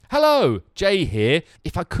Hello, Jay here.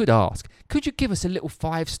 If I could ask, could you give us a little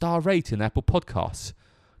 5-star rating on Apple Podcasts?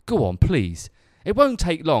 Go on, please. It won't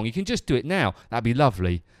take long. You can just do it now. That'd be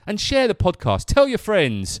lovely. And share the podcast. Tell your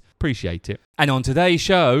friends. Appreciate it. And on today's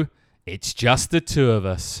show, it's just the two of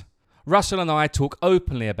us. Russell and I talk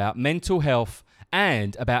openly about mental health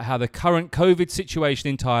and about how the current COVID situation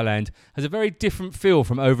in Thailand has a very different feel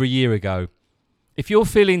from over a year ago. If you're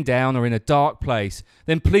feeling down or in a dark place,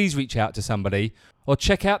 then please reach out to somebody or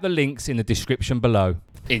check out the links in the description below.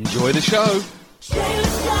 Enjoy the show.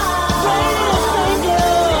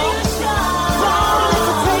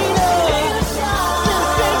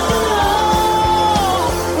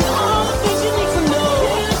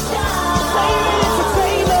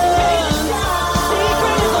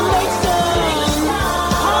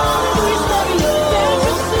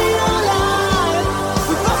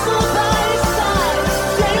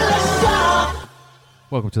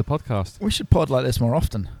 Welcome to the podcast. We should pod like this more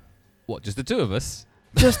often. What, just the two of us?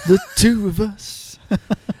 Just the two of us.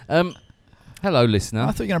 Hello, listener. I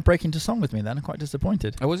thought you were going to break into song with me then. I'm quite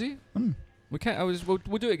disappointed. Oh, was he? Mm. We can't.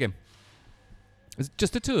 We'll do it again. It's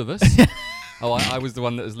just the two of us. Oh, I was the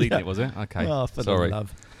one that was leading it, was it? Okay. Oh, for sorry. the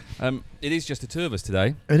love. It is just the two of us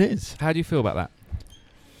today. It is. How do you feel about that?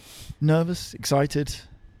 Nervous, excited,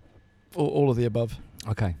 all of the above.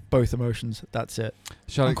 Okay. Both emotions. That's it.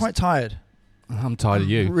 I'm quite tired. I'm tired of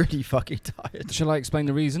you. I'm really fucking tired. Shall I explain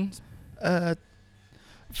the reasons?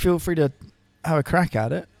 Feel free to have a crack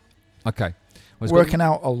at it. Okay. Well, Working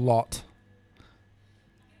out a lot.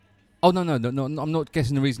 Oh no! I'm not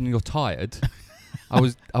guessing the reason you're tired.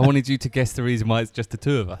 I wanted you to guess the reason why it's just the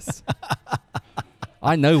two of us.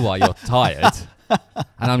 I know why you're tired,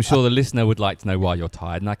 and I'm sure the listener would like to know why you're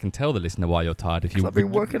tired, and I can tell the listener why you're tired if you. I've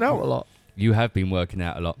been working out a lot. You have been working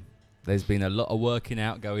out a lot. There's been a lot of working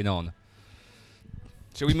out going on.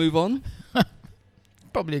 Shall we move on?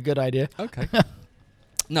 Probably a good idea. Okay.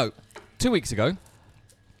 No, 2 weeks ago,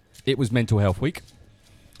 it was Mental Health Week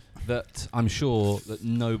that I'm sure that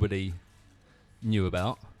nobody knew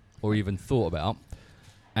about or even thought about.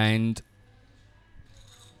 And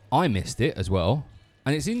I missed it as well.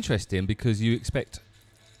 And it's interesting because you expect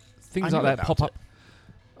things like that pop up.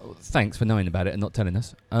 Oh, thanks for knowing about it and not telling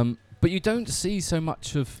us. But you don't see so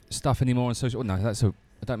much of stuff anymore on social. No,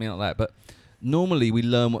 I don't mean like that. But normally we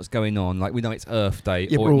learn what's going on. Like we know it's Earth Day.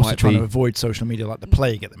 Yeah, or we're it also might trying be to avoid social media like the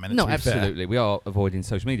plague at the minute. No, absolutely. We are avoiding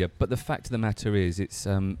social media. But the fact of the matter is, it's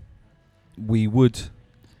we would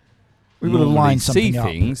have lined something see up.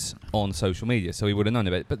 things on social media, so we would have known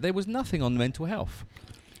about it. But there was nothing on mental health.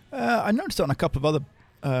 I noticed it on a couple of other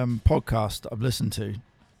podcasts that I've listened to,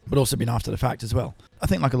 but also been after the fact as well. I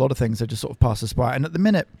think like a lot of things, they just sort of pass us by. And at the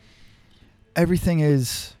minute, everything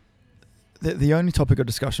is... The only topic of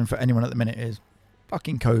discussion for anyone at the minute is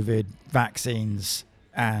fucking COVID, vaccines,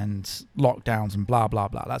 and lockdowns and blah, blah,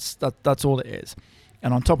 blah. That's all it is.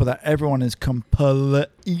 And on top of that, everyone is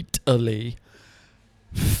completely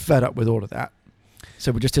fed up with all of that.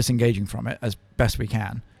 So we're just disengaging from it as best we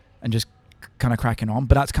can and just kind of cracking on.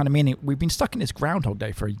 But that's kind of meaning we've been stuck in this Groundhog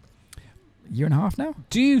Day for a year and a half now.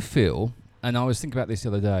 Do you feel, and I was thinking about this the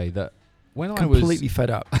other day, that when I was... Completely fed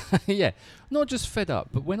up. Yeah, not just fed up,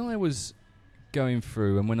 but when I was going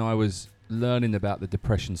through and when I was learning about the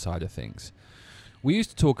depression side of things, we used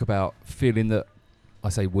to talk about feeling that,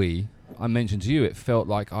 I mentioned to you, it felt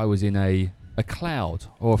like I was in a cloud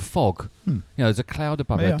or a fog. You know, there's a cloud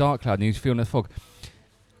above a dark cloud, and you was feeling a fog.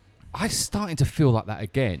 I'm starting to feel like that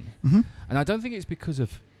again. Mm-hmm. And I don't think it's because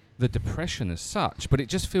of the depression as such, but it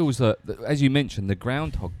just feels that, as you mentioned, the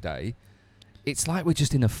Groundhog Day, it's like we're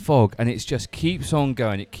just in a fog and it just keeps on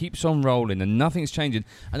going. It keeps on rolling and nothing's changing.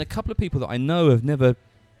 And a couple of people that I know have never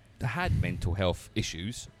had mental health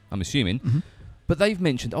issues, I'm assuming, but they've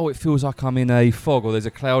mentioned, it feels like I'm in a fog or there's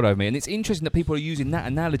a cloud over me. And it's interesting that people are using that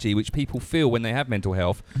analogy, which people feel when they have mental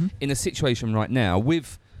health, in a situation right now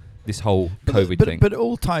with this whole COVID thing. But it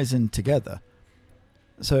all ties in together.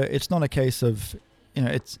 So it's not a case of,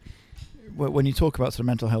 it's when you talk about sort of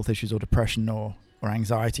mental health issues or depression or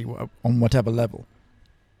anxiety on whatever level,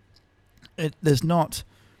 there's no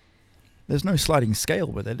sliding scale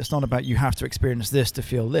with it. It's not about you have to experience this to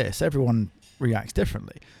feel this. Everyone reacts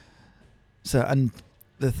differently. So, and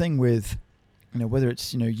the thing with, whether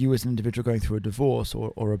it's, you as an individual going through a divorce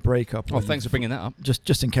or a breakup. Oh, thanks for bringing that up.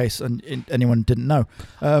 Just in case anyone didn't know.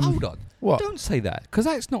 Hold on. What? Don't say that, because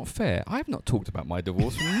that's not fair. I have not talked about my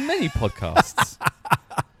divorce in many podcasts.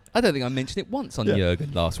 I don't think I mentioned it once on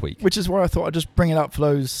Jürgen last week. Which is why I thought I'd just bring it up for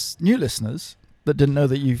those new listeners that didn't know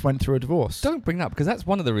that you went through a divorce. Don't bring that up, because that's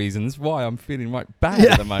one of the reasons why I'm feeling right bad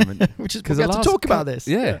at the moment. Which is because we have to talk about this.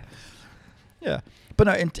 Yeah. But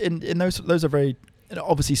no, in those are very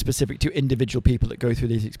obviously specific to individual people that go through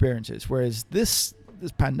these experiences. Whereas this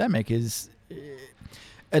pandemic is,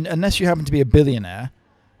 and unless you happen to be a billionaire,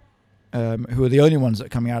 who are the only ones that are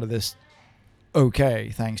coming out of this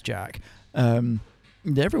okay, thanks Jack.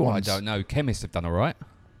 Everyone's, Well, I don't know. Chemists have done all right.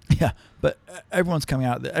 yeah, but everyone's coming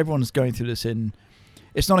out. Everyone's going through this in.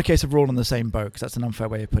 It's not a case of we're all in the same boat, because that's an unfair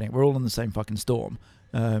way of putting it. We're all in the same fucking storm,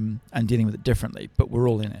 and dealing with it differently, but we're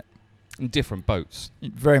all in it. In different boats.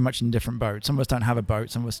 Very much in different boats. Some of us don't have a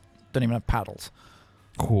boat. Some of us don't even have paddles.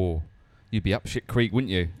 Cool. You'd be up shit creek,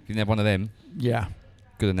 wouldn't you? If you didn't have one of them. Yeah.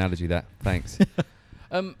 Good analogy, that. Thanks.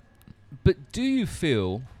 But do you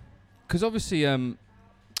feel... Because obviously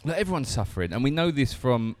like everyone's suffering, and we know this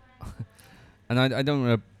from... and I don't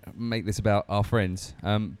want to make this about our friends,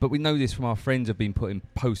 but we know this from our friends have been putting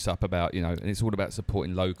posts up about, and it's all about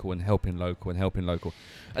supporting local and helping local and helping local.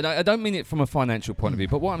 And I don't mean it from a financial point of view,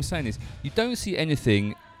 but what I'm saying is you don't see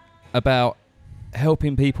anything about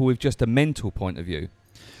helping people with just a mental point of view.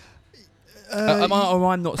 Or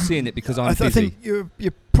I'm not seeing it because I'm busy. I think you're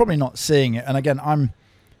probably not seeing it. And again,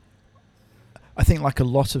 I think like a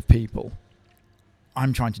lot of people,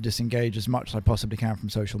 I'm trying to disengage as much as I possibly can from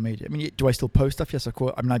social media. I mean, do I still post stuff? Yes, of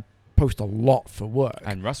course. I mean, I post a lot for work.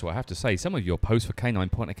 And Russell, I have to say, some of your posts for Canine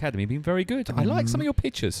Point Academy have been very good. I like some of your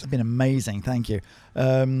pictures. It's been amazing. Thank you.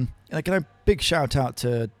 Big shout out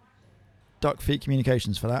to Duck Feet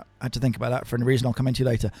Communications for that. I had to think about that for a reason I'll come into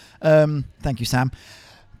later. Thank you, Sam.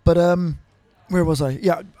 But where was I?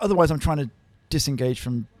 Yeah, otherwise I'm trying to disengage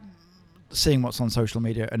from seeing what's on social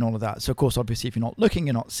media and all of that. So, of course, obviously, if you're not looking,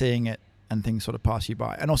 you're not seeing it, and things sort of pass you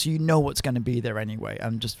by. And also, you know what's going to be there anyway.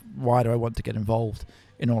 And just, why do I want to get involved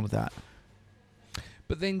in all of that?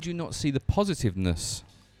 But then do you not see the positiveness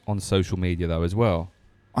on social media, though, as well?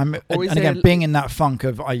 Being in that funk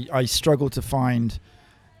of, I struggle to find...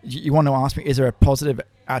 You want to ask me, is there a positive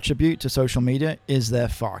attribute to social media? Is there?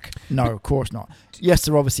 Fuck. No, of course not. Yes,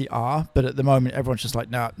 there obviously are, but at the moment, everyone's just like,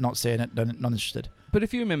 nah, not seeing it, not interested. But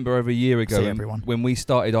if you remember over a year ago when we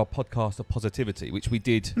started our podcast of positivity, which we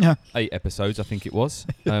did 8 episodes, I think it was,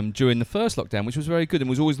 during the first lockdown, which was very good and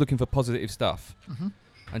was always looking for positive stuff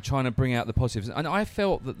and trying to bring out the positives. And I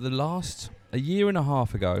felt that a year and a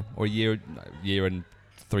half ago, or a year and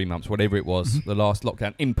 3 months, whatever it was, the last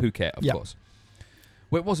lockdown in Phuket, of course,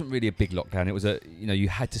 where it wasn't really a big lockdown. It was you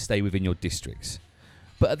had to stay within your districts.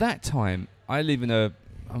 But at that time, I'm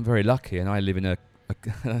very lucky, and I live in I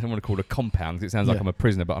don't want to call it a compound because it sounds like I'm a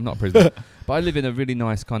prisoner, but I'm not a prisoner. But I live in a really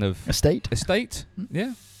nice kind of... Estate?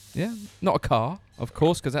 Yeah. Not a car, of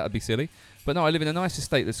course, because that would be silly. But no, I live in a nice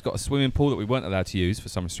estate that's got a swimming pool that we weren't allowed to use for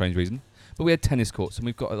some strange reason. But we had tennis courts, and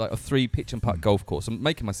we've got a 3 pitch and putt golf course. I'm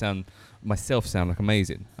making myself sound like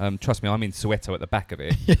amazing. Trust me, I'm in Soweto at the back of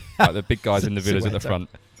it. Like the big guys in the villas at the front.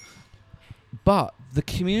 But the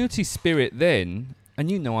community spirit then... And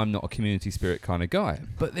I'm not a community spirit kind of guy,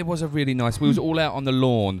 but there was a really nice... We was all out on the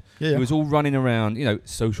lawn. We was all running around,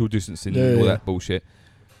 social distancing and all that bullshit.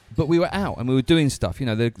 But we were out and we were doing stuff.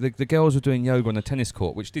 The girls were doing yoga on the tennis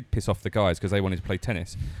court, which did piss off the guys because they wanted to play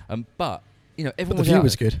tennis. But, everyone the view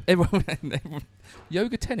was good. Everyone,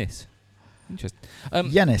 yoga tennis. Interesting.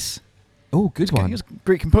 Yanis. Oh, good one. He was a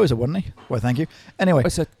Greek composer, wasn't he? Well, thank you. Anyway.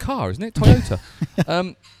 It's a car, isn't it?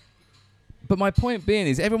 Toyota. But my point being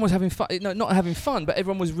is everyone was having fun. No, not having fun, but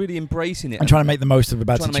everyone was really embracing it. And trying to make the most of a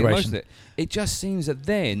bad situation. Trying to make the most of it. It just seems that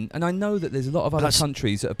then, and I know that there's a lot of other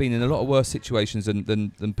countries that have been in a lot of worse situations than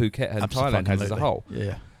Phuket and Thailand has as a whole.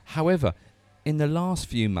 Yeah. However, in the last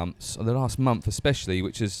few months, or the last month especially,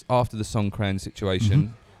 which is after the Songkran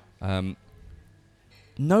situation,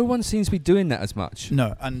 no one seems to be doing that as much.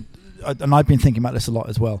 No, and I've been thinking about this a lot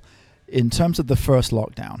as well. In terms of the first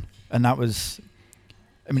lockdown, and that was...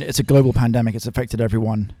 I mean, it's a global pandemic. It's affected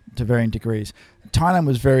everyone to varying degrees. Thailand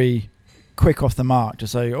was very quick off the mark to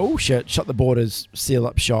say, oh, shit, shut the borders, seal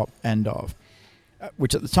up shop, end of.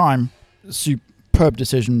 Which at the time, superb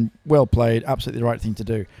decision, well played, absolutely the right thing to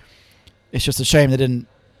do. It's just a shame they didn't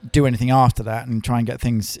do anything after that and try and get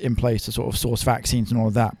things in place to sort of source vaccines and all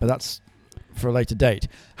of that. But that's for a later date.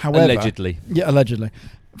 However, allegedly. Yeah, allegedly.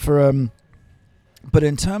 But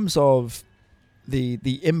in terms of...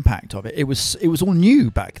 The impact of it, it was all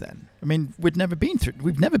new back then. I mean, we've never been through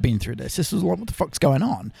this. This was like, what the fuck's going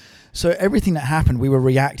on? So everything that happened, we were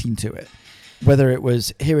reacting to it. Whether it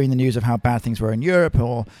was hearing the news of how bad things were in Europe,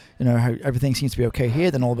 or how everything seems to be okay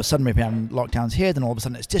here, then all of a sudden we're having lockdowns here, then all of a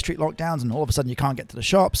sudden it's district lockdowns, and all of a sudden you can't get to the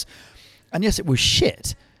shops. And yes, it was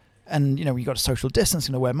shit. And we got a social distance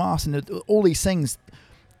and wear masks and all these things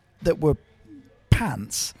that were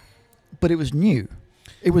pants, but it was new.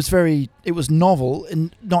 It was novel,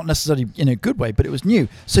 and not necessarily in a good way, but it was new.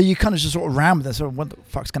 So you kind of just sort of ran with it. So what the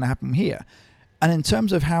fuck's going to happen here? And in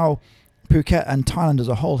terms of how Phuket and Thailand as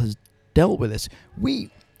a whole has dealt with this, we've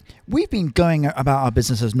been going about our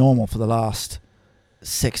business as normal for the last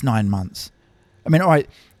 6-9 months. I mean, all right,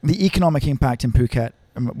 the economic impact in Phuket,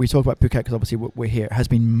 and we talk about Phuket because obviously we're here, has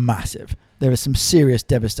been massive. There is some serious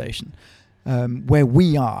devastation. Where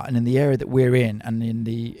we are and in the area that we're in and in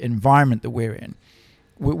the environment that we're in,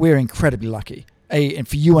 we're incredibly lucky. And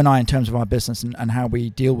for you and I, in terms of our business and how we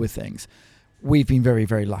deal with things, we've been very,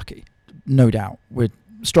 very lucky, no doubt. We're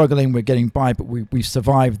struggling, we're getting by, but we've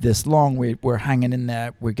survived this long. We're hanging in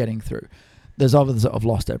there, we're getting through. There's others that have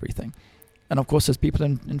lost everything. And of course, there's people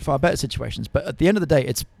in far better situations. But at the end of the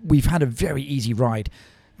day, we've had a very easy ride.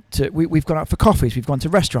 We've gone out for coffees, we've gone to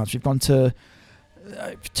restaurants, we've gone to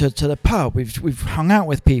the pub, we've hung out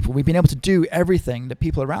with people. We've been able to do everything that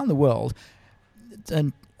people around the world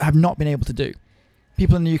and have not been able to do.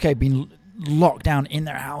 People in the UK have been locked down in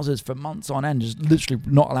their houses for months on end, just literally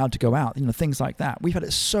not allowed to go out, things like that. We've had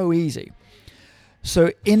it so easy.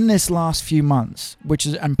 So in this last few months,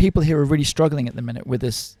 and people here are really struggling at the minute with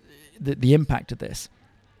this, the impact of this.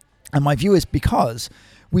 And my view is because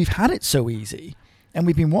we've had it so easy and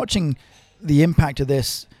we've been watching the impact of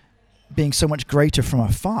this being so much greater from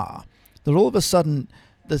afar, that all of a sudden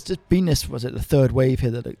there's just been this, was it the third wave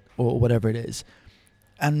here or whatever it is,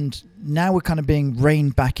 and now we're kind of being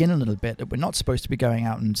reined back in a little bit, that we're not supposed to be going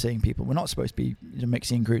out and seeing people, we're not supposed to be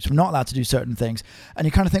mixing in groups, we're not allowed to do certain things, and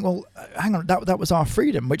you kind of think, well, hang on, that was our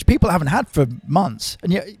freedom, which people haven't had for months,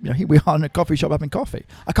 and yet here we are in a coffee shop having coffee.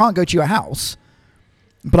 I can't go to your house,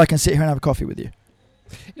 but I can sit here and have a coffee with you.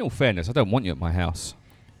 In all fairness, I don't want you at my house.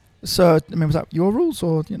 So, I mean, was that your rules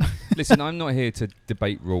or, Listen, I'm not here to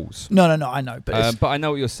debate rules. No, I know. But I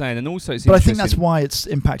know what you're saying. And also it's But I think that's why it's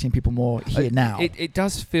impacting people more here now. It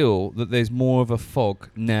does feel that there's more of a fog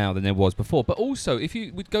now than there was before. But also, if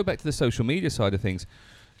you would go back to the social media side of things,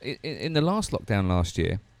 in the last lockdown last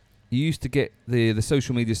year, you used to get the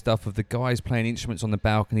social media stuff of the guys playing instruments on the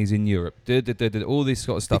balconies in Europe, all this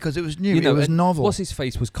sort of stuff. Because it was new, it was novel. What's his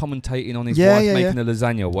face was commentating on his wife making a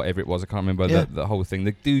lasagna or whatever it was. I can't remember the whole thing.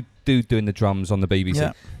 The dude doing the drums on the BBC.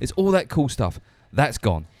 Yeah. It's all that cool stuff. That's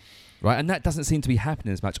gone. Right? And that doesn't seem to be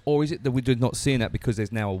happening as much. Or is it that we're not seeing that because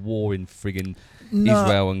there's now a war in friggin'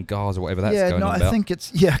 Israel and Gaza or whatever that's going on about? I think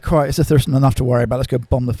it's, quite. It's if there's enough to worry about. Let's go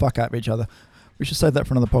bomb the fuck out of each other. We should save that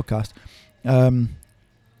for another podcast.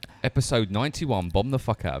 Episode 91, bomb the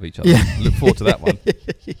fuck out of each other. Yeah. Look forward to that one.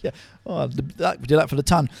 Yeah. Oh, we do that for the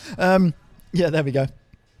ton. There we go.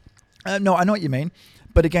 No, I know what you mean.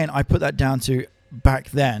 But again, I put that down to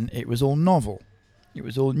back then, it was all novel. It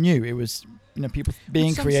was all new. It was, people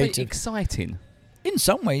being creative. Say exciting. In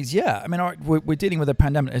some ways, yeah. I mean, we're dealing with a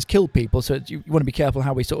pandemic that has killed people, so you want to be careful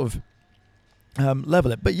how we sort of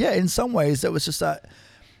level it. But yeah, in some ways, there was just that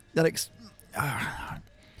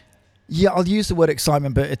yeah, I'll use the word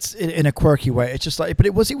excitement, but it's in a quirky way. It's just like, but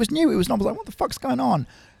it was new. It was novel. Like, what the fuck's going on?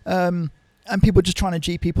 And people just trying to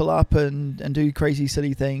G people up and do crazy,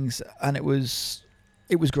 silly things. And it was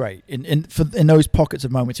great. In those pockets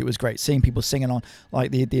of moments, it was great. Seeing people singing on,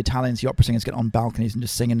 like the Italians, the opera singers getting on balconies and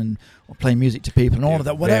just singing or playing music to people and all of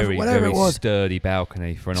that. Whatever it was. Sturdy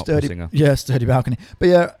balcony for an opera singer. Yeah, sturdy balcony. But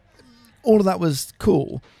yeah, all of that was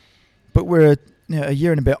cool. But we're a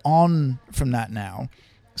year and a bit on from that now.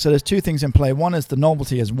 So there's two things in play. One is the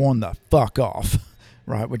novelty has worn the fuck off,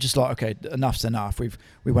 right? We're just like, okay, enough's enough.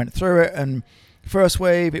 We went through it, and first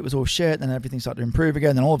wave, it was all shit, then everything started to improve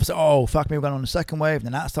again. Then all of a sudden, oh, fuck me, we went on the second wave, and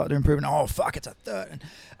then that started to improve, and oh, fuck, it's a third.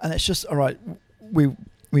 And it's just, all right, we've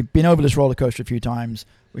been over this roller coaster a few times.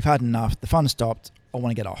 We've had enough. The fun stopped. I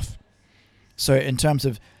want to get off. So in terms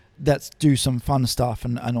of let's do some fun stuff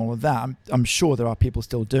and all of that. I'm sure there are people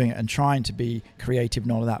still doing it and trying to be creative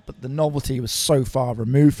and all of that, but the novelty was so far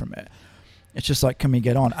removed from it. It's just like, can we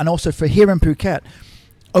get on? And also for here in Phuket,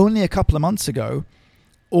 only a couple of months ago,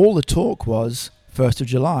 all the talk was 1st of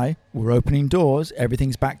July, we're opening doors,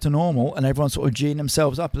 everything's back to normal, and everyone's sort of geeing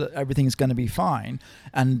themselves up that everything's going to be fine.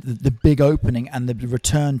 And the big opening and the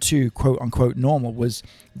return to quote unquote normal was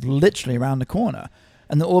literally around the corner.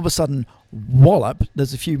 And then all of a sudden, wallop,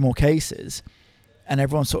 there's a few more cases, and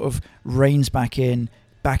everyone sort of reins back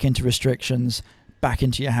into restrictions, back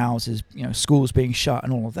into your houses, schools being shut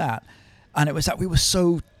and all of that. And it was that we were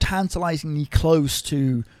so tantalizingly close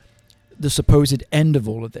to the supposed end of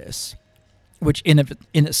all of this, which in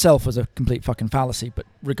itself was a complete fucking fallacy. But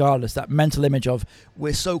regardless, that mental image of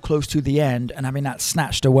we're so close to the end and having that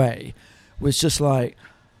snatched away was just like,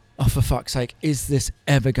 oh, for fuck's sake, is this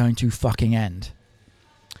ever going to fucking end?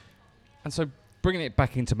 And so bringing it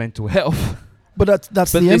back into mental health. But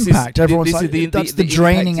that's the impact. Everyone's like, that's the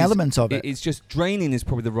draining element of it. It's just draining is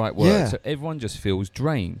probably the right word. Yeah. So everyone just feels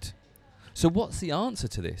drained. So what's the answer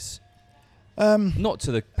to this? And Not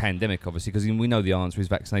to the pandemic, obviously, because we know the answer is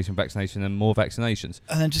vaccination, and more vaccinations.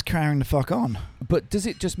 then just carrying the fuck on. But does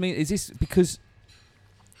it just mean, is this because...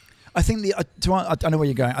 I think I know where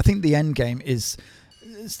you're going. I think the end game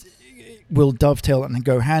will dovetail and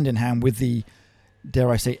go hand in hand with the, dare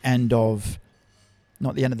I say, end of,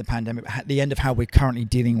 not the end of the pandemic, but the end of how we're currently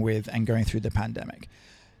dealing with and going through the pandemic.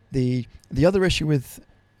 The other issue with,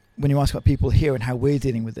 when you ask about people here and how we're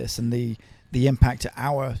dealing with this and the impact to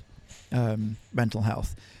our mental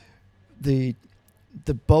health, the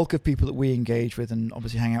bulk of people that we engage with and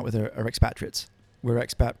obviously hang out with are expatriates. We're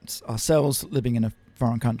expats ourselves living in a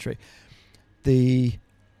foreign country. The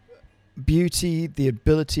beauty, the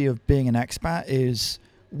ability of being an expat is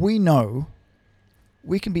we know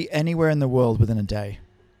we can be anywhere in the world within a day.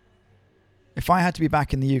 If I had to be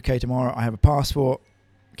back in the UK tomorrow, I have a passport,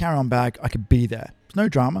 carry-on bag, I could be there. There's no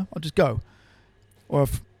drama. I'll just go. Or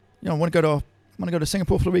if I want to go to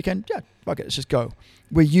Singapore for the weekend, yeah, fuck it, let's just go.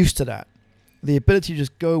 We're used to that. The ability to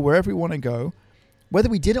just go wherever we want to go. Whether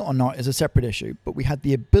we did it or not is a separate issue, but we had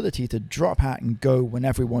the ability to drop out and go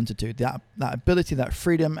whenever we wanted to. That ability, that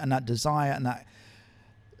freedom, and that desire, and that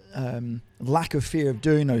lack of fear of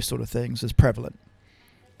doing those sort of things is prevalent.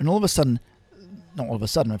 And all of a sudden, not all of a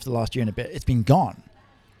sudden, over the last year and a bit, it's been gone.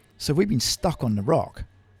 So we've been stuck on the rock.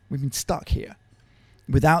 We've been stuck here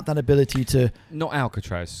without that ability to... Not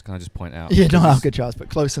Alcatraz, can I just point out? Yeah, not Alcatraz, but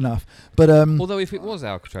close enough. But although if it was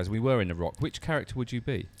Alcatraz, we were in the rock, which character would you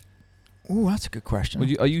be? Oh, that's a good question.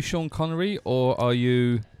 Are you Sean Connery or are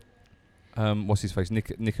you, what's his face,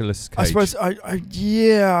 Nicolas Cage? I suppose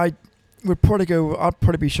I would probably go. I'd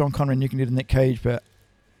probably be Sean Connery, and you can do the Nick Cage. But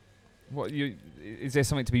is there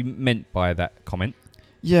something to be meant by that comment?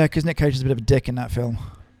 Yeah, because Nick Cage is a bit of a dick in that film.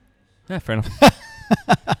 Yeah, fair enough.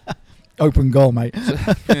 Open goal, mate.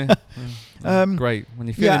 Great. When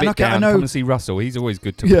you feel a bit down, come and see Russell. He's always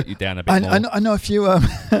good to put you down a bit more. I know a few.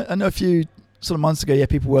 I know a few. Sort of months ago,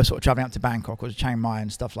 people were sort of traveling out to Bangkok or to Chiang Mai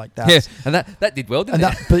and stuff like that. Yeah, and that did well, didn't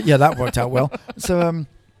it? But yeah, that worked out well. So,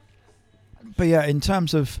 but yeah, in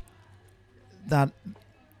terms of that,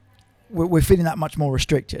 we're feeling that much more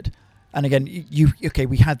restricted. And again,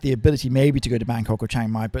 we had the ability maybe to go to Bangkok or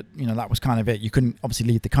Chiang Mai, but that was kind of it. You couldn't obviously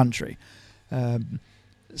leave the country.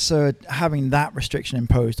 So having that restriction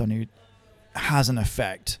imposed on you has an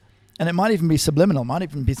effect, and it might even be subliminal. It might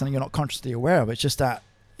even be something you're not consciously aware of. It's just that.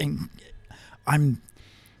 I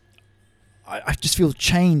just feel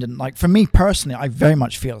chained, and like for me personally, I very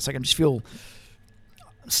much feel it's like I just feel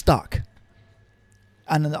stuck,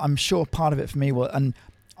 and I'm sure part of it for me and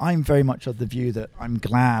I'm very much of the view that I'm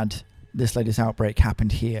glad this latest outbreak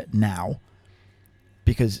happened here now,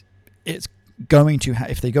 because it's going to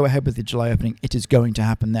if they go ahead with the July opening, it is going to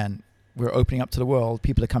happen then. We're opening up to the world,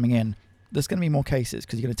 people are coming in, there's going to be more cases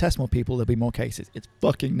because you're going to test more people, there'll be more cases. It's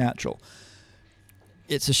fucking natural.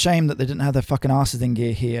 It's a shame that they didn't have their fucking asses in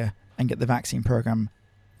gear here and get the vaccine program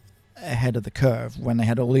ahead of the curve when they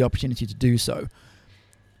had all the opportunity to do so.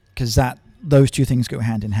 Because those two things go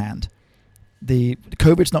hand in hand. The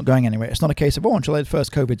COVID's not going anywhere. It's not a case of, on July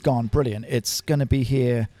 1st, COVID's gone, brilliant. It's going to be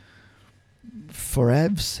here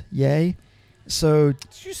forevs, yay. So...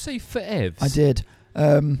 Did you say forevs? I did.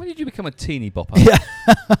 When did you become a teeny bopper? Yeah,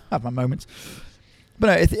 I have my moments. But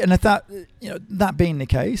no, if that, that being the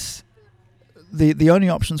case... The only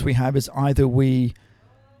options we have is either we've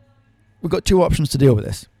got two options to deal with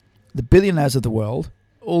this. The billionaires of the world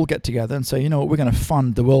all get together and say, we're going to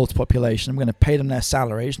fund the world's population. We're going to pay them their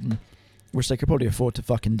salaries, which they could probably afford to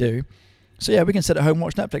fucking do. So yeah, we can sit at home and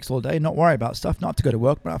watch Netflix all day, not worry about stuff, not have to go to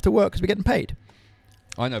work, but have to work because we're getting paid.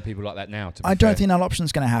 I know people like that now. I don't think that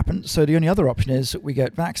option's going to happen. So the only other option is we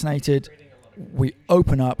get vaccinated, we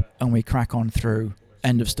open up, and we crack on through.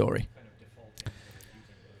 End of story.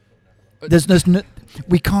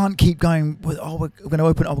 We can't keep going with, we're going to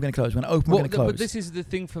open, we're going to close, we're going to open, we're going to close. But this is the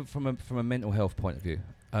thing from a mental health point of view.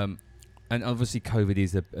 And obviously COVID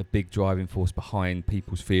is a big driving force behind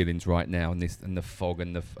people's feelings right now, and the fog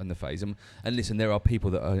and the phase. And listen, there are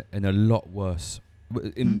people that are in a lot worse,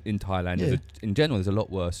 in Thailand, in general, there's a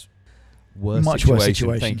lot worse much worse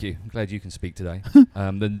situation. Thank you. I'm glad you can speak today.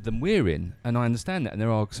 Than we're in. And I understand that. And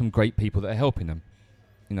there are some great people that are helping them.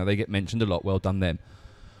 They get mentioned a lot. Well done them.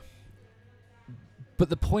 But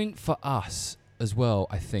the point for us as well,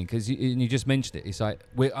 I think, as you just mentioned it, it's like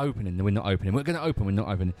we're opening and we're not opening. We're going to open, we're not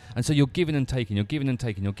opening. And so you're giving and taking, you're giving and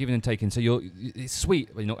taking, you're giving and taking. So it's sweet,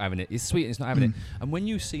 but you're not having it. It's sweet and it's not having it. And when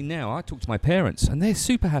you see now, I talk to my parents and they're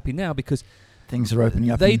super happy now because things are opening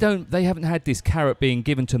up. They haven't had this carrot being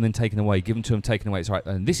given to them and taken away, given to them, taken away. It's right,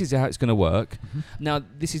 and this is how it's going to work. Mm-hmm. Now,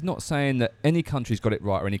 this is not saying that any country's got it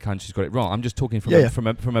right or any country's got it wrong. I'm just talking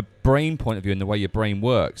from a brain point of view and the way your brain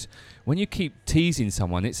works. When you keep teasing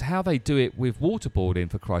someone, it's how they do it with waterboarding,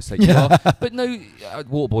 for Christ's sake. Yeah. But no,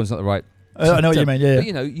 waterboarding's not the right. I know what you mean. Yeah.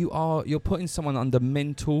 But you're putting someone under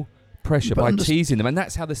mental pressure by teasing them, and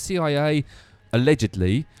that's how the CIA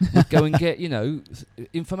allegedly would go and get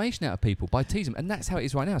information out of people by teasing them, and that's how it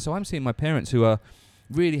is right now. So I'm seeing my parents who are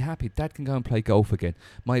really happy. Dad can go and play golf again.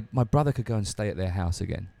 My brother could go and stay at their house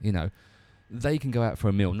again. They can go out for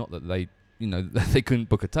a meal. Not that they they couldn't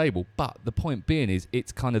book a table, but the point being is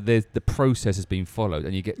it's kind of the process has been followed,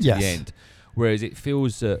 and you get to the end. Whereas it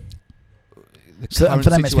feels that. So for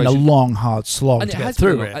them, it's been a long, hard slog to get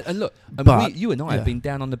through it. And look, you and I have been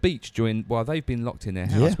down on the beach while they've been locked in their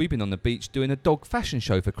house. Yeah. We've been on the beach doing a dog fashion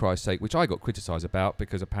show, for Christ's sake, which I got criticised about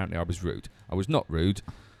because apparently I was rude. I was not rude.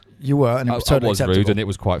 You were, and it was totally acceptable. Rude, and it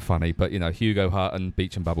was quite funny. But Hugo Hart and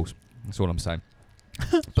Beach and Bubbles. That's all I'm saying.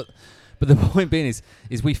 But the point being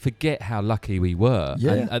is we forget how lucky we were.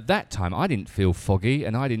 Yeah. And at that time, I didn't feel foggy,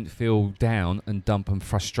 and I didn't feel down and dump and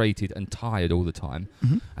frustrated and tired all the time.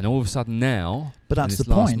 Mm-hmm. And all of a sudden now, but that's the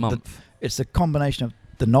point. It's a combination of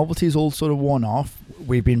the novelty's all sort of worn off.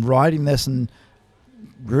 We've been riding this and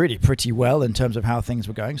really pretty well in terms of how things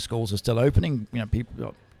were going. Schools are still opening.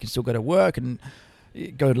 People can still go to work and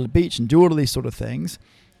go to the beach and do all of these sort of things.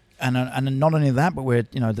 And not only that, but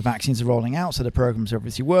the vaccines are rolling out, so the programs are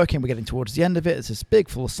obviously working. We're getting towards the end of it. It's this big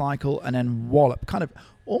full cycle, and then wallop, kind of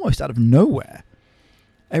almost out of nowhere,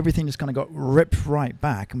 everything just kind of got ripped right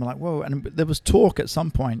back. And we're like, whoa. And there was talk at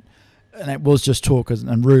some point, and it was just talk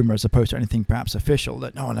and rumor as opposed to anything perhaps official,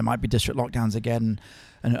 that, there might be district lockdowns again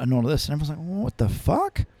and all of this. And everyone's like, what the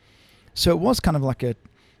fuck? So it was kind of like a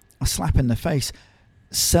slap in the face.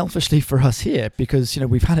 Selfishly for us here, because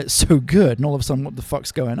we've had it so good, and all of a sudden, what the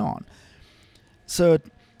fuck's going on? So,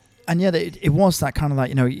 and it was that kind of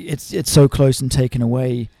like it's so close and taken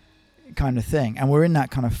away kind of thing, and we're in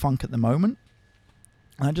that kind of funk at the moment.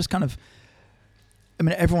 And I just kind of,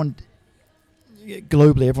 everyone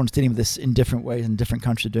globally, everyone's dealing with this in different ways, and different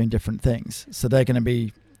countries are doing different things. So they're going to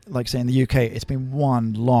be, like say in the UK, it's been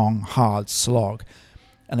one long hard slog,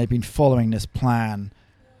 and they've been following this plan,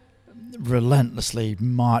 relentlessly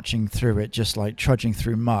marching through it, just like trudging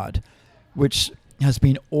through mud, which has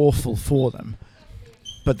been awful for them.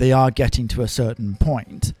 But they are getting to a certain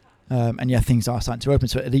point, and things are starting to open.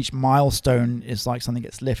 So at each milestone is like something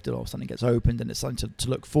gets lifted or something gets opened, and it's something to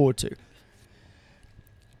look forward to.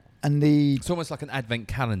 And it's almost like an advent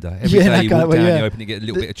calendar. Every day you walk down, you open, you get a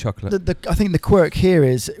little bit of chocolate. I think the quirk here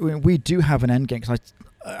is we do have an end game, because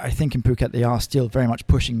I think in Phuket they are still very much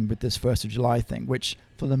pushing with this 1st of July thing, which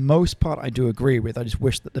for the most part I do agree with. I just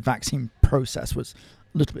wish that the vaccine process was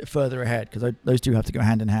a little bit further ahead, because those do have to go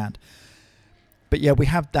hand in hand. But we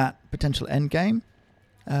have that potential end game.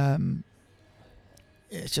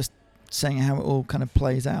 It's just saying how it all kind of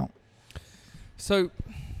plays out. So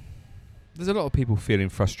there's a lot of people feeling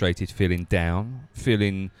frustrated, feeling down,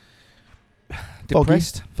 feeling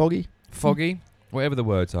depressed, foggy, whatever the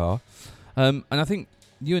words are. And I think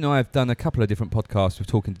you and I have done a couple of different podcasts with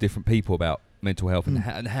talking to different people about mental health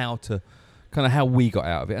and how to kind of how we got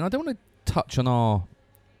out of it. And I don't want to touch on our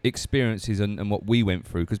experiences and what we went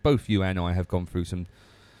through, because both you and I have gone through some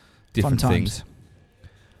different things.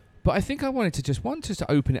 But I think I wanted to just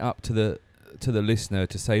to open it up to the listener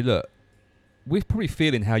to say, look, we're probably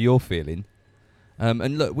feeling how you're feeling.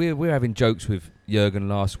 And look, we're having jokes with Jürgen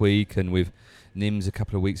last week and with Nims a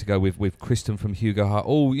couple of weeks ago, with Kristen from Hugo Hart,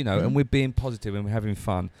 and we're being positive and we're having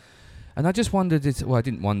fun. And I just wondered, I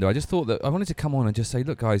didn't wonder, I just thought that I wanted to come on and just say,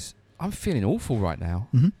 look guys, I'm feeling awful right now.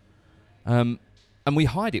 Mm-hmm. And we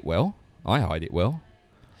hide it well. I hide it well.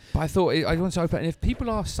 But I thought I wanted to open, and if people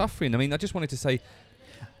are suffering, I just wanted to say,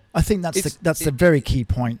 I think that's the very key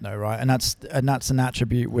point though, right? And that's an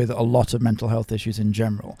attribute with a lot of mental health issues in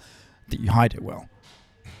general, that you hide it well.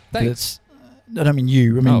 Thanks. I don't mean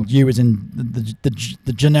you. I mean you as in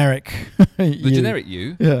the generic. The generic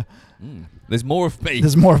you? Yeah. There's more of me.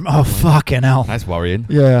 There's more of me. Oh, fucking hell. That's worrying.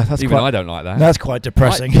 Yeah. Even I don't like that. That's quite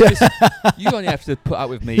depressing. You only have to put up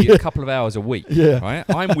with me a couple of hours a week. Yeah. Right?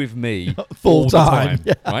 I'm with me full all time.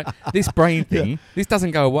 The time. Right? This brain thing, this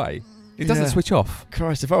doesn't go away. It doesn't switch off.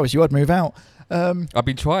 Christ, if I was you, I'd move out. I've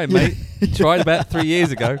been trying, mate. Tried about 3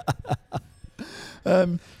 years ago.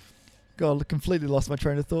 God, I completely lost my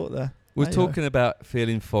train of thought there. We're talking about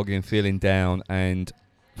feeling foggy and feeling down and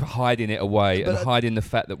hiding it away, and hiding the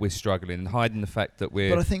fact that we're struggling, and hiding the fact that we're.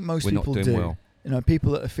 But I think most people not doing do. Well.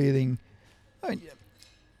 People that are feeling.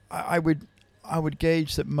 I I would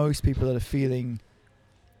gauge that most people that are feeling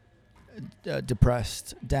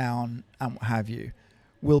depressed, down, and what have you,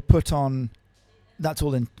 will put on. That's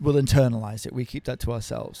all. We'll internalize it. We keep that to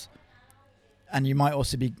ourselves. And you might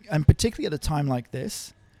also be, and particularly at a time like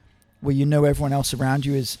this, where you know everyone else around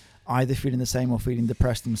you is either feeling the same or feeling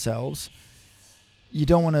depressed themselves. You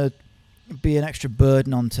don't want to be an extra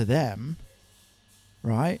burden onto them,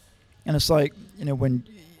 right? And it's like, when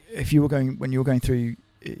you were going through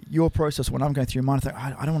your process, when I'm going through mine, I think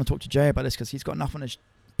I don't want to talk to Jay about this because he's got nothing on his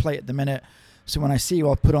plate at the minute. So when I see you,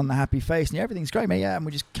 I'll put on the happy face and everything's great, mate. Yeah, and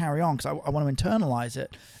we just carry on because I want to internalize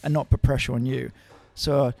it and not put pressure on you.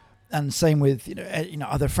 So, and same with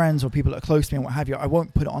other friends or people that are close to me and what have you. I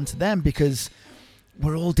won't put it onto them because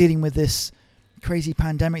we're all dealing with this crazy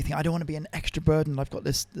pandemic thing. I don't want to be an extra burden. I've got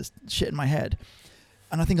this shit in my head,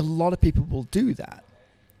 and I think a lot of people will do that.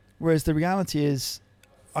 Whereas the reality is,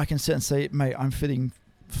 I can sit and say, mate, I'm feeling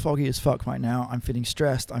foggy as fuck right now. I'm feeling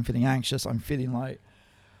stressed. I'm feeling anxious. I'm feeling like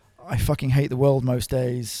I fucking hate the world most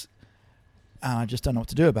days, and I just don't know what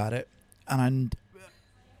to do about it. And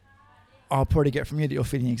I'll probably get from you that you're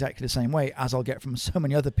feeling exactly the same way as I'll get from so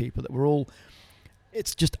many other people, that we're all,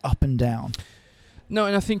 it's just up and down. No,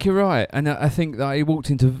 and I think you're right. And I think that I walked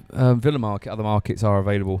into Villa Market. Other markets are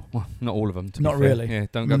available. Well, not all of them. Not really. Yeah,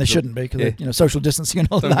 don't go. And they shouldn't be because social distancing and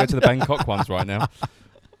all don't that. Don't go to the Bangkok ones right now.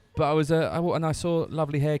 But I was, I saw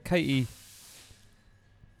lovely hair Katie,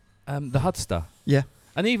 the Hudster. Yeah.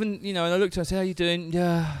 And even, and I looked at her and said, how you doing?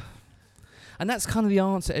 Yeah. And that's kind of the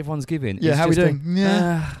answer everyone's giving. Yeah, it's how we doing?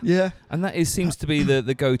 Yeah. And that seems to be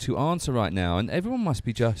the go-to answer right now. And everyone must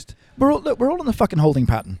be just... We're all in the fucking holding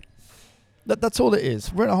pattern. That's all it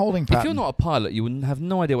is. We're in a holding pattern. If you're not a pilot, you wouldn't have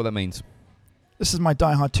no idea what that means. This is my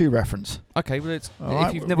Die Hard 2 reference. Okay, well, right,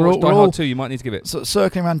 if you've never watched Die Hard 2, you might need to give it. So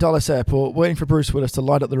circling around Dulles Airport, waiting for Bruce Willis to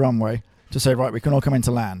light up the runway to say, right, we can all come into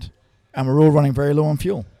land. And we're all running very low on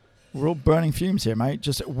fuel. We're all burning fumes here, mate,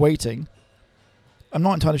 just waiting. I'm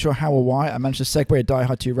not entirely sure how or why I managed to segue a Die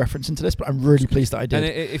Hard 2 reference into this, but I'm really pleased that I did.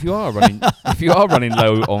 And if you are running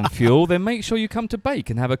low on fuel, then make sure you come to Bake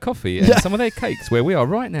and have a coffee and some of their cakes where we are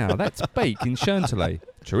right now. That's Bake in Chantilly.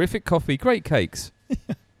 Terrific coffee, great cakes.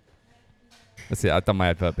 That's it. I've done my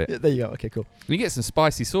advert bit. Yeah, there you go. Okay, cool. You can get some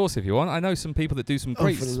spicy sauce if you want. I know some people that do some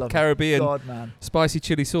great Caribbean spicy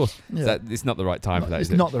chili sauce. Yeah. It's not the right time for that, it's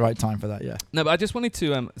is it? not the right time for that, yeah. No, but I just wanted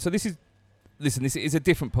to... so this is... Listen, this is a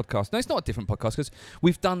different podcast. No, it's not a different podcast because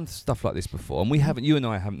we've done stuff like this before, and you and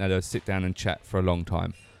I haven't had a sit down and chat for a long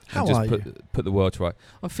time. How and are just put the words right.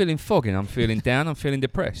 I'm feeling foggy. I'm feeling down. I'm feeling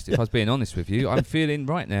depressed. If I was being honest with you, I'm feeling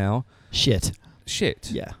right now... Shit.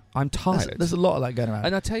 Yeah. I'm tired. There's a lot of that going around.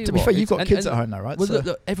 And I tell you to be fair, you've got kids at home now, right? Well,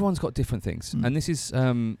 look, everyone's got different things. And this is...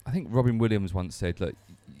 I think Robin Williams once said, look,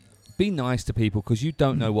 be nice to people because you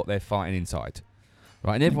don't know what they're fighting inside.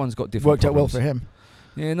 Right? And everyone's got different Worked problems. out well for him.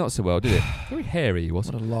 Yeah, not so well, did it? Very hairy he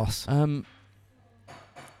was. What a loss. That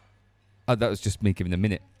was just me giving a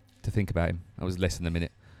minute to think about him. That was less than a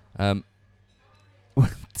minute.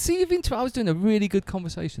 See, I was doing a really good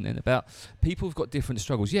conversation then about people who've got different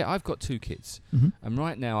struggles. Yeah, I've got 2 kids. Mm-hmm. And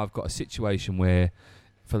right now I've got a situation where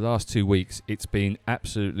for the last 2 weeks it's been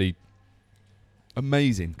absolutely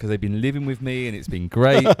amazing because they've been living with me and it's been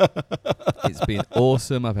great. It's been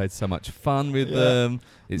awesome. I've had so much fun with them.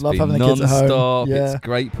 It's Love been having the kids at home. non-stop. Yeah. It's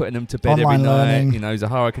great putting them to bed Online every learning. night.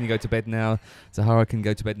 Zahara, can you go to bed now? Zahara, can you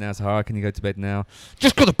go to bed now? Zahara, can you go to bed now?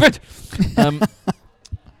 Just go to bed!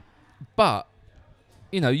 But,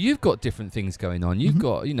 you've got different things going on. You've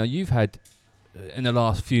got, you've had in the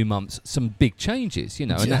last few months some big changes,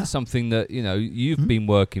 and that's something that, you've been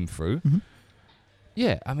working through. Mm-hmm.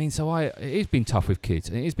 Yeah, I mean, it's been tough with kids.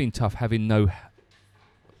 And it's been tough having no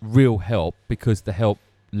real help because the help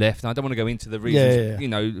left. And I don't want to go into the reasons,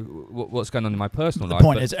 what's going on in my personal life. The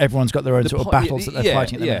point is everyone's got their own sort of battles that they're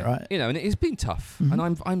fighting at the minute, right? And it's been tough. Mm-hmm.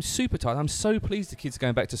 And I'm super tired. I'm so pleased the kids are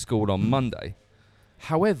going back to school on Monday.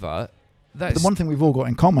 However, the one thing we've all got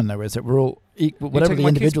in common, though, is that we're all equal, whatever the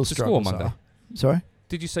individual struggles are. Sorry?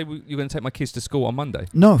 Did you say you're going to take my kids to school on Monday?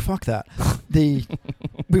 No, fuck that.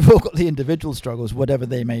 We've all got the individual struggles, whatever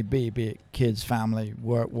they may be it kids, family,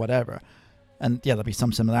 work, whatever. And yeah, there'll be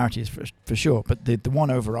some similarities for sure. But the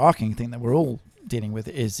one overarching thing that we're all dealing with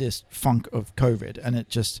is this funk of COVID. And it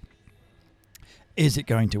just, is it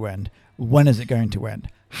going to end? When is it going to end?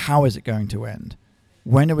 How is it going to end?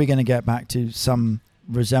 When are we going to get back to some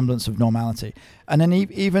resemblance of normality? And then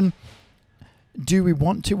even... do we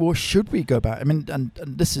want to or should we go back? I mean, and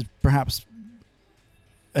this is perhaps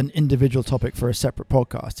an individual topic for a separate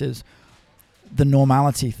podcast, is the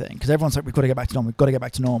normality thing. Because everyone's like, we've got to get back to normal. We've got to get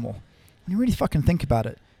back to normal. When you really fucking think about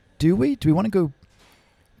it, do we? Do we want to go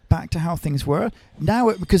back to how things were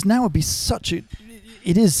now, because now would be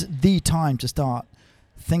it is the time to start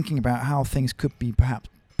thinking about how things could be perhaps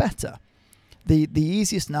better. The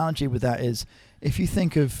easiest analogy with that is if you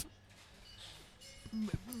think of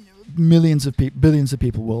billions of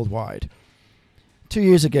people worldwide. 2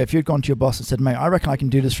 years ago, if you'd gone to your boss and said, mate, I reckon I can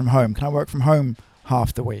do this from home. Can I work from home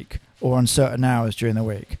half the week or on certain hours during the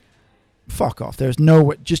week? Fuck off. There's no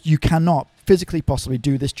way, you cannot physically possibly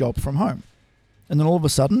do this job from home. And then all of a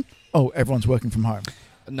sudden, everyone's working from home.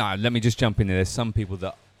 No, let me just jump in there. There's some people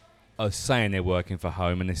that are saying they're working from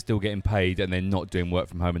home and they're still getting paid and they're not doing work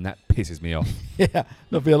from home, and that pisses me off. Yeah,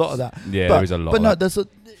 there'll be a lot of that. Yeah, there is a lot. But no,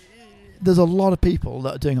 there's a lot of people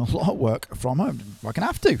that are doing a lot of work from home. I can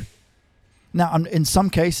have to. Now, in some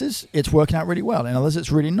cases, it's working out really well. In others,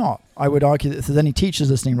 it's really not. I would argue that if there's any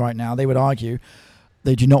teachers listening right now, they would argue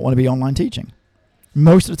they do not want to be online teaching.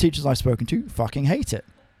 Most of the teachers I've spoken to fucking hate it.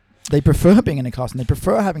 They prefer being in a class and they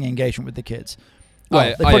prefer having engagement with the kids.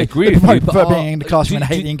 Well, I agree with you. They prefer being in the classroom and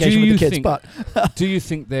hate the engagement with the kids. But do you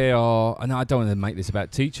think they are? And I don't want to make this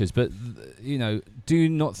about teachers, but do you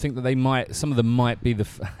not think that some of them might be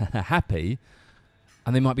happy,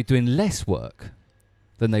 and they might be doing less work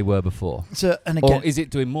than they were before? So, and again, or is it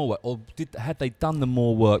doing more work? Or had they done the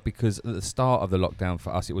more work because at the start of the lockdown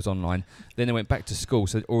for us it was online, then they went back to school,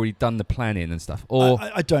 so they'd already done the planning and stuff? Or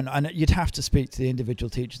I don't know. And you'd have to speak to the individual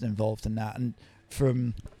teachers involved in that. And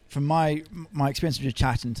from my experience of just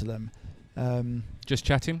chatting to them. Just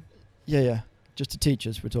chatting? Yeah. Just to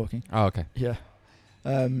teachers we're talking. Oh, okay. Yeah.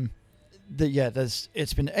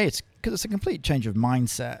 It's because it's a complete change of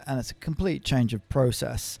mindset and it's a complete change of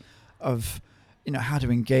process of how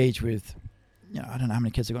to engage with, I don't know how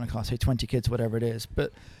many kids have got in a class, say 20 kids, whatever it is.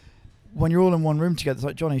 But when you're all in one room together, it's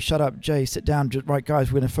like, Johnny, shut up, Jay, sit down, right,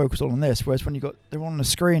 guys, we're going to focus all on this. Whereas when they're all on the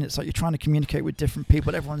screen, it's like you're trying to communicate with different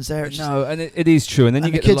people, everyone's there. And it is true. And then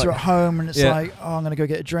you get the kids are at home and it's like, I'm going to go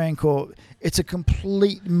get a drink, or it's a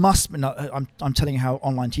complete I'm telling you how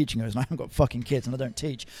online teaching goes, and I haven't got fucking kids and I don't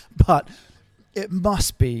teach, but it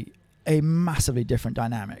must be a massively different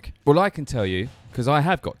dynamic. Well, I can tell you, because I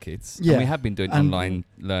have got kids, and we have been doing online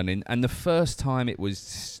learning, and the first time it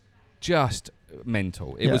was just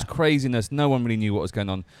mental. It was craziness. No one really knew what was going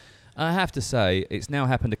on. I have to say, it's now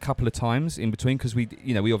happened a couple of times in between, because we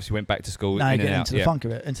obviously went back to school. Now you get into the funk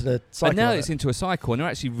of it, into the cycle. And now it's into a cycle, and they're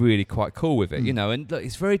actually really quite cool with it, And look,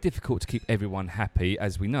 it's very difficult to keep everyone happy,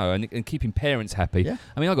 as we know, and keeping parents happy. Yeah.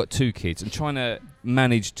 I mean, I've got 2 kids, and trying to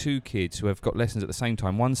manage 2 kids who have got lessons at the same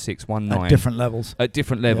time, 1 6, 1 9, at different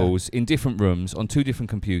levels, in different rooms, on 2 different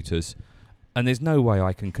computers, and there's no way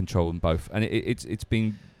I can control them both, and it's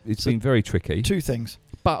been very tricky. 2 things,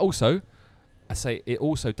 but also, I say it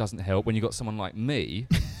also doesn't help when you got someone like me.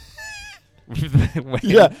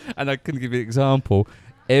 And I can give you an example.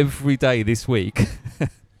 Every day this week,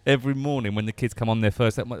 every morning when the kids come on their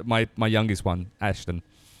first, my youngest one, Ashton,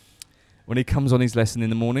 when he comes on his lesson in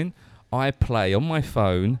the morning, I play on my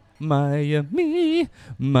phone, Maya me,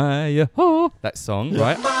 Maya ho, that song,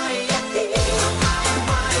 right?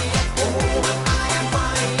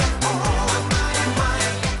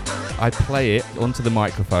 I play it onto the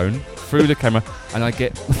microphone, through the camera, and I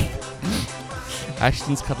get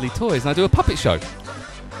Ashton's Cuddly Toys, and I do a puppet show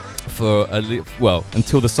for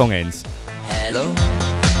until the song ends. Hello,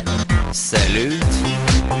 salute,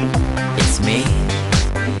 it's me,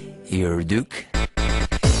 your Duke,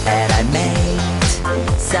 and I made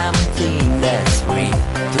something that's free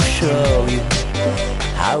to show you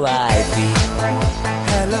how I feel.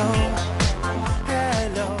 Hello.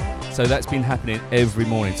 So that's been happening every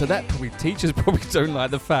morning. So that teachers probably don't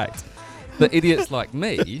like the fact that idiots like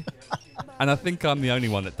me, and I think I'm the only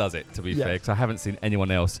one that does it, to be fair, because I haven't seen anyone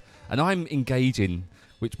else. And I'm engaging,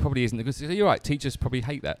 which probably isn't because you're right. Teachers probably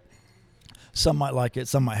hate that. Some might like it,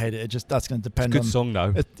 some might hate it. That's going to depend. It's a good song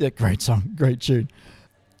though. Great song, great tune.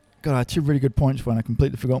 God, I had 2 really good points when I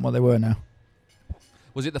completely forgot what they were now.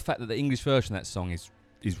 Was it the fact that the English version of that song is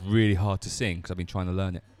really hard to sing? Because I've been trying to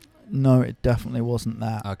learn it. No, it definitely wasn't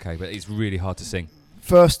that. Okay, but it's really hard to sing.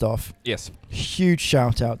 First off, yes, huge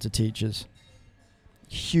shout out to teachers.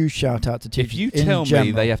 Huge shout out to teachers. If you tell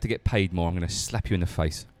me they have to get paid more, I'm going to slap you in the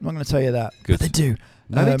face. I'm not going to tell you that. Good. But they do.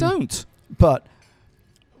 No, they don't. But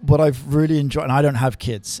what I've really enjoyed, and I don't have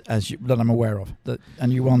kids that I'm aware of,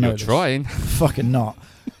 and you well know You're trying. Fucking not.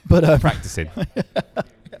 But practicing.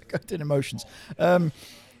 Got in emotions.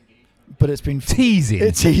 But it's been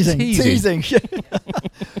teasing. Teasing.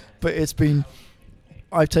 But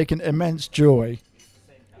I've taken immense joy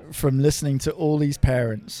from listening to all these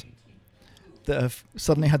parents that have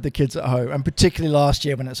suddenly had the kids at home, and particularly last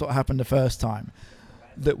year when it sort of happened the first time,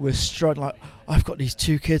 that were struggling. Like, I've got these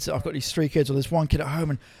 2 kids, I've got these 3 kids, or there's 1 kid at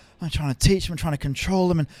home, and I'm trying to teach them, I'm trying to control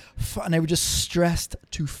them, and they were just stressed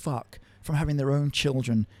to fuck from having their own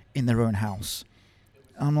children in their own house.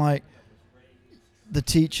 And I'm like, the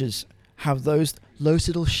teachers have those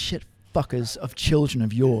little shit fuckers of children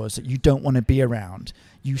of yours that you don't want to be around.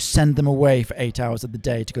 You send them away for 8 hours of the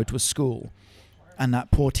day to go to a school, and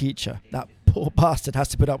that poor teacher, that poor bastard, has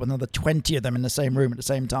to put up with another 20 of them in the same room at the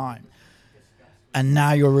same time. And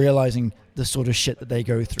now you're realizing the sort of shit that they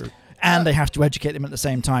go through. And they have to educate them at the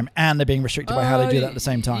same time, and they're being restricted by how they do that at the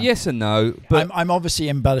same time. Yes and no, but I'm obviously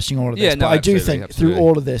embellishing all of this, Yeah, no, but I do absolutely, think absolutely. through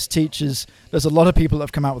all of this, teachers, there's a lot of people that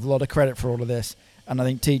have come out with a lot of credit for all of this, and I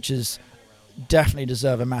think teachers definitely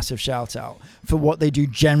deserve a massive shout out for what they do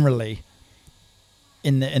generally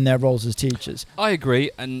in their roles as teachers. I agree,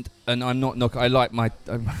 and I'm not I like my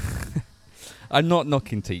I'm not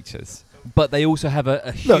knocking teachers, but they also have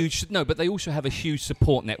a huge but they also have a huge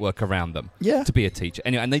support network around them. Yeah. To be a teacher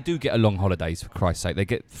anyway, and they do get a long holidays, for Christ's sake. They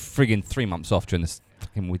get friggin' 3 months off during this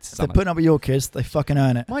fucking weird If they're summer. putting up with your kids, they fucking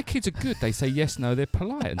earn it. My kids are good. They say yes, no, they're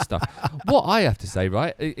polite and stuff. What I have to say,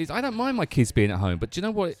 right, is I don't mind my kids being at home, but do you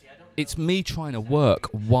know what? It's me trying to work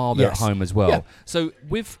while they're Yes. at home as well. Yeah. So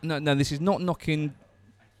no, this is not knocking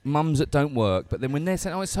mums that don't work, but then when they're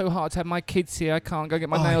saying, "Oh, it's so hard to have my kids here. I can't go get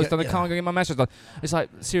my nails done. I can't go get my master's done." It's like,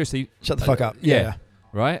 seriously, Shut the fuck up. yeah. Yeah.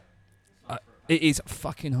 right? It is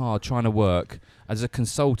fucking hard trying to work as a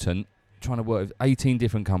consultant, trying to work with 18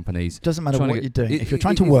 different companies. Doesn't matter trying what to you're get- doing. If you're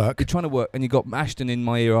trying to work, you're trying to work, and you got Ashton in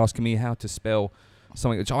my ear asking me how to spell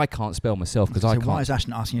something which I can't spell myself because I so why can't. is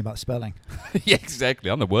Ashton asking you about spelling? Yeah, exactly.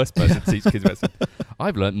 I'm the worst person to teach kids about spelling.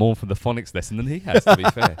 I've learnt more from the phonics lesson than he has, to be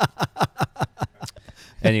fair.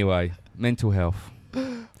 Anyway, mental health.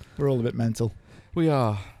 We're all a bit mental. We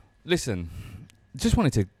are. Listen, just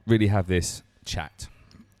wanted to really have this chat.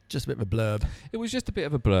 Just a bit of a blurb. It was just a bit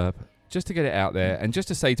of a blurb, just to get it out there, and just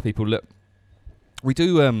to say to people, look, we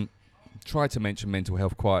do try to mention mental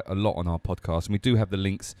health quite a lot on our podcast, and we do have the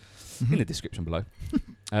links in the description below,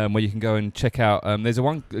 where you can go and check out. There's a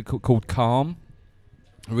one called Calm,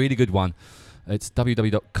 a really good one. It's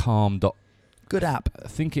www.calm.com. Good app. I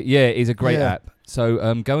think it is a great Yeah. app.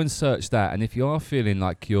 So go and search that, and if you are feeling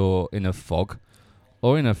like you're in a fog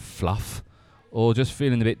or in a fluff or just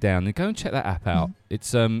feeling a bit down, then go and check that app out.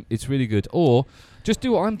 It's really good. Or just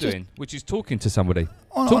do what I'm doing, which is talking to somebody.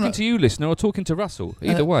 Talking to you, listener, or talking to Russell.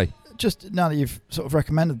 Either way. Just now that you've sort of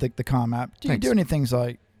recommended the Calm app, do you Thanks. do any things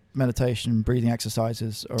like meditation, breathing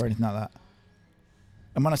exercises, or anything like that?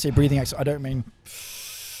 And when I say breathing exercise, I don't mean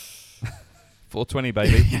 420,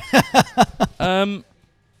 baby.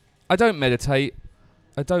 I don't meditate.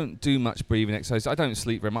 I don't do much breathing exercise. I don't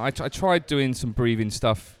sleep very much. I tried doing some breathing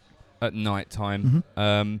stuff at night time.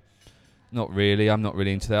 Not really. I'm not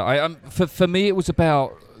really into that. For me, it was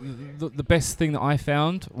about the best thing that I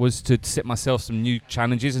found was to set myself some new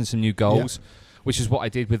challenges and some new goals, which is what I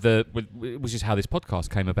did which is how this podcast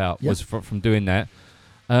came about. Was from doing that.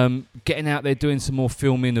 Getting out there, doing some more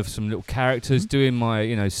filming of some little characters, doing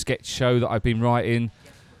my sketch show that I've been writing.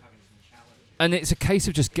 And it's a case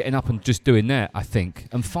of just getting up and just doing that, I think,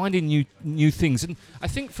 and finding new things. And I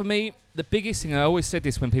think for me, the biggest thing, I always said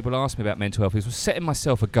this when people ask me about mental health, was setting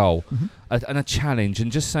myself a goal and a challenge,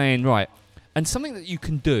 and just saying, right, and something that you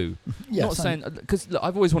can do. Yeah, not saying, because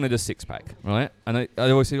I've always wanted a six-pack, right? And I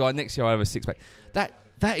always say, next year I'll have a six-pack.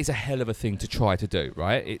 That is a hell of a thing to try to do,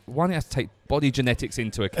 right? It has to take body genetics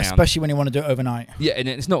into account. especially when you want to do it overnight. Yeah, and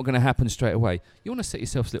it's not going to happen straight away. You want to set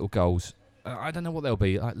yourself little goals. I don't know what they'll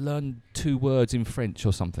be. Like learn 2 words in French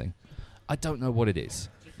or something. I don't know what it is,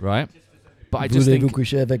 right? But I just think Voulez-vous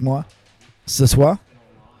coucher avec moi ce soir?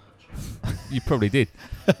 you probably did.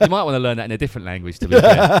 You might want to learn that in a different language, to be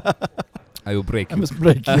fair. I will break I you. must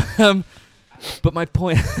break you. But my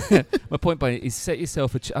point by it is set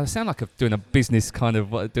yourself I sound like I'm doing a business kind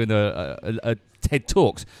of doing a TED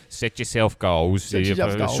Talks. Set yourself goals. Set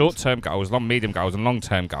yourself goals. Short-term goals, medium goals, and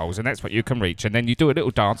long-term goals, and that's what you can reach. And then you do a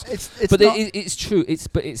little dance. It's But not, it's true. It's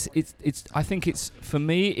I think it's, for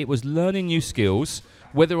me, it was learning new skills.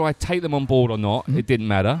 Whether I take them on board or not, it didn't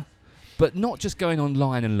matter. But not just going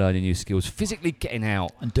online and learning new skills. Physically getting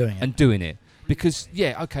out and doing it. and doing it. Because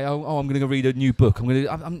I'm going to go read a new book.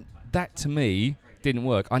 That to me didn't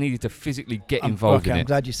work. I needed to physically get involved in I'm it.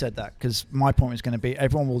 glad you said that, because my point was going to be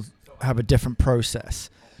everyone will have a different process.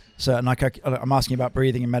 So, and like I'm asking about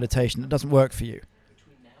breathing and meditation, it doesn't work for you.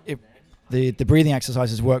 The breathing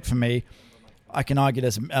exercises work for me. I can argue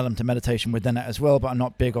there's an element of meditation within it as well, but I'm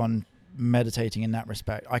not big on meditating in that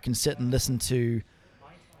respect. I can sit and listen to.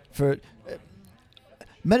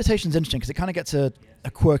 Meditation's interesting because it kind of gets a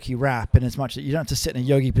quirky rap in as much that you don't have to sit in a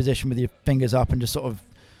yogi position with your fingers up and just sort of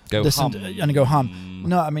Go listen hum. and go hum.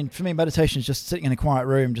 No, I mean, for me, meditation is just sitting in a quiet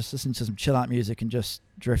room, just listening to some chill out music and just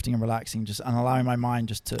drifting and relaxing, and allowing my mind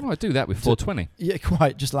just to. Oh, I do that with 420. Yeah,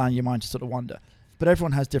 quite. Just allowing your mind to sort of wander. But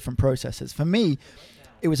everyone has different processes. For me,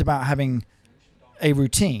 it was about having a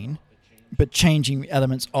routine, but changing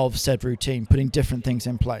elements of said routine, putting different things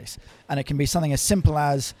in place. And it can be something as simple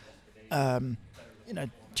as,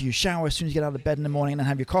 do you shower as soon as you get out of bed in the morning and then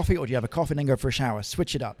have your coffee, or do you have a coffee and then go for a shower?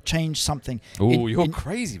 Switch it up. Change something. Oh, you're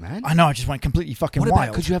crazy, man. I know, I just went completely fucking What wild.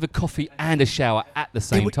 about could you have a coffee and a shower at the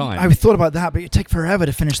same time? I thought about that, but it'd take forever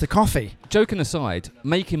to finish the coffee. Joking aside,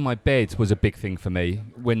 making my bed was a big thing for me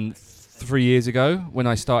when 3 years ago when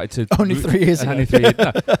I started to... Only 3 years ago. Only 3 years.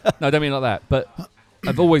 No, I don't mean like that. But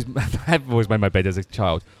I've always made my bed as a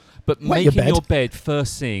child. But making your bed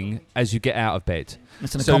first thing as you get out of bed.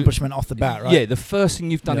 It's an accomplishment off the bat, right? Yeah, the first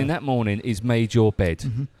thing you've done in that morning is made your bed.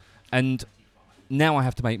 Mm-hmm. And now I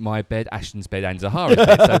have to make my bed, Ashton's bed, and Zahara's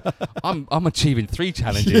bed. So I'm achieving 3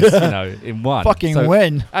 challenges, in one. Fucking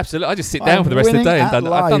win. Absolutely. I just sit down for the rest of the day and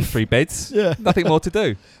I've done 3 beds. Yeah. Nothing more to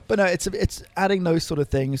do. But no, it's adding those sort of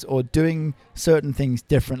things or doing certain things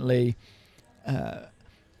differently.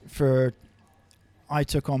 I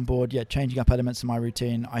took on board, changing up elements of my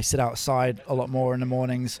routine. I sit outside a lot more in the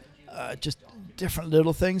mornings, just different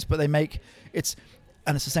little things, but and it's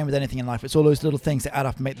the same with anything in life. It's all those little things that add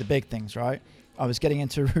up and make the big things, right? I was getting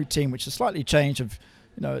into a routine which is slightly changed of,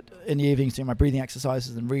 in the evenings doing my breathing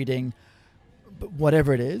exercises and reading, but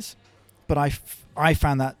whatever it is. But I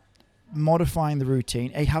found that modifying the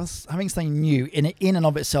routine, having something new in and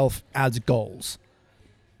of itself adds goals.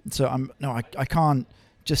 So I can't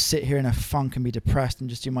just sit here in a funk and be depressed and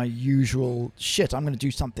just do my usual shit. I'm going to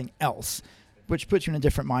do something else, which puts you in a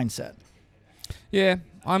different mindset. Yeah,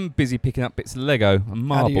 I'm busy picking up bits of Lego and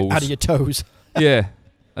marbles. Out of your toes. Yeah,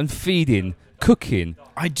 and feeding, cooking.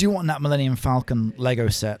 I do want that Millennium Falcon Lego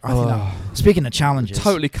set. I think that, speaking of challenges.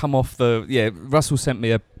 Totally come off Russell sent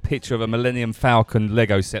me a picture of a Millennium Falcon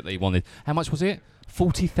Lego set that he wanted. How much was it?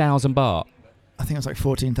 40,000 baht. I think it was like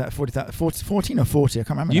 14 or 40. I can't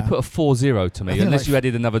remember. You now. put a 40 to me, unless you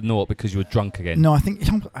added another naught because you were drunk again. No, I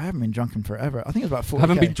haven't been drunken forever. I think it was about 40.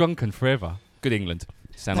 Haven't been drunken forever. Good England.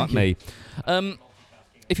 Sound like me.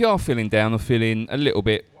 If you are feeling down or feeling a little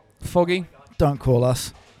bit foggy, don't call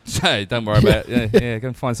us. So don't worry about it. Yeah, go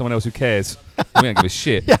and find someone else who cares. We don't give a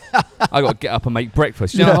shit. I got to get up and make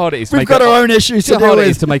breakfast. You know how hard it is to We've got our own issues to deal with. How hard it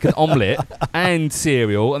is to make an omelette and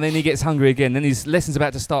cereal, and then he gets hungry again. Then his lesson's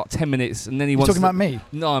about to start 10 minutes, and then he wants. You're talking about me?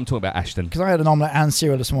 No, I'm talking about Ashton. Because I had an omelette and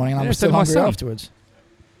cereal this morning, and I was still hungry afterwards.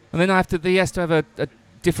 And then he has to have a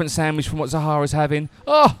different sandwich from what Zahara's having.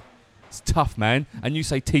 Oh, it's tough, man. And you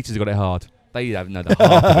say teachers have got it hard. They have no the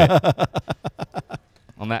half of it.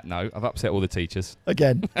 On that note, I've upset all the teachers.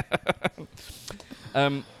 Again.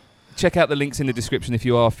 Check out the links in the description if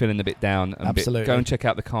you are feeling a bit down. Absolutely. Go and check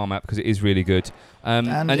out the Calm app because it is really good.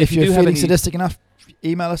 And if you're feeling sadistic enough,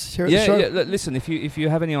 email us here at the show. Yeah, listen, if you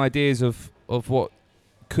have any ideas of what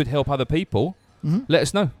could help other people, let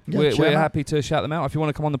us know. Yeah, we're happy to shout them out. If you want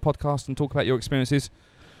to come on the podcast and talk about your experiences,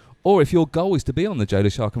 or if your goal is to be on the Joe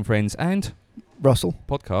the Shark and Friends and Russell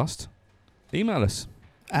podcast, email us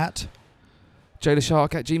at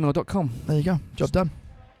joetheshark@gmail.com. There you go. Job done.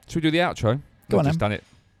 Should we do the outro? Go on, I've just done it.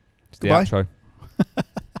 It's the Goodbye. outro.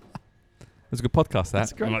 That's a good podcast, that.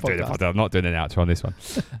 That's a great podcast. I'm not doing an outro on this one.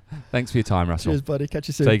 Thanks for your time, Russell. Cheers, buddy. Catch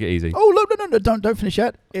you soon. Take it easy. Oh, no, don't finish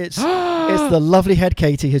yet. It's the lovely head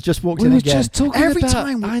Katie has just walked in again. Just talking every about,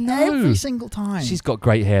 time. I know. Every single time. She's got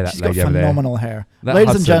great hair, that She's lady got over there. phenomenal hair. That Ladies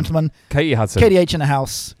Hudson. and gentlemen, Katie Hudson. Katie H in the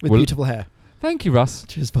house with beautiful hair. Thank you, Russ.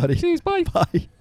 Cheers, buddy. Cheers, bye. Bye.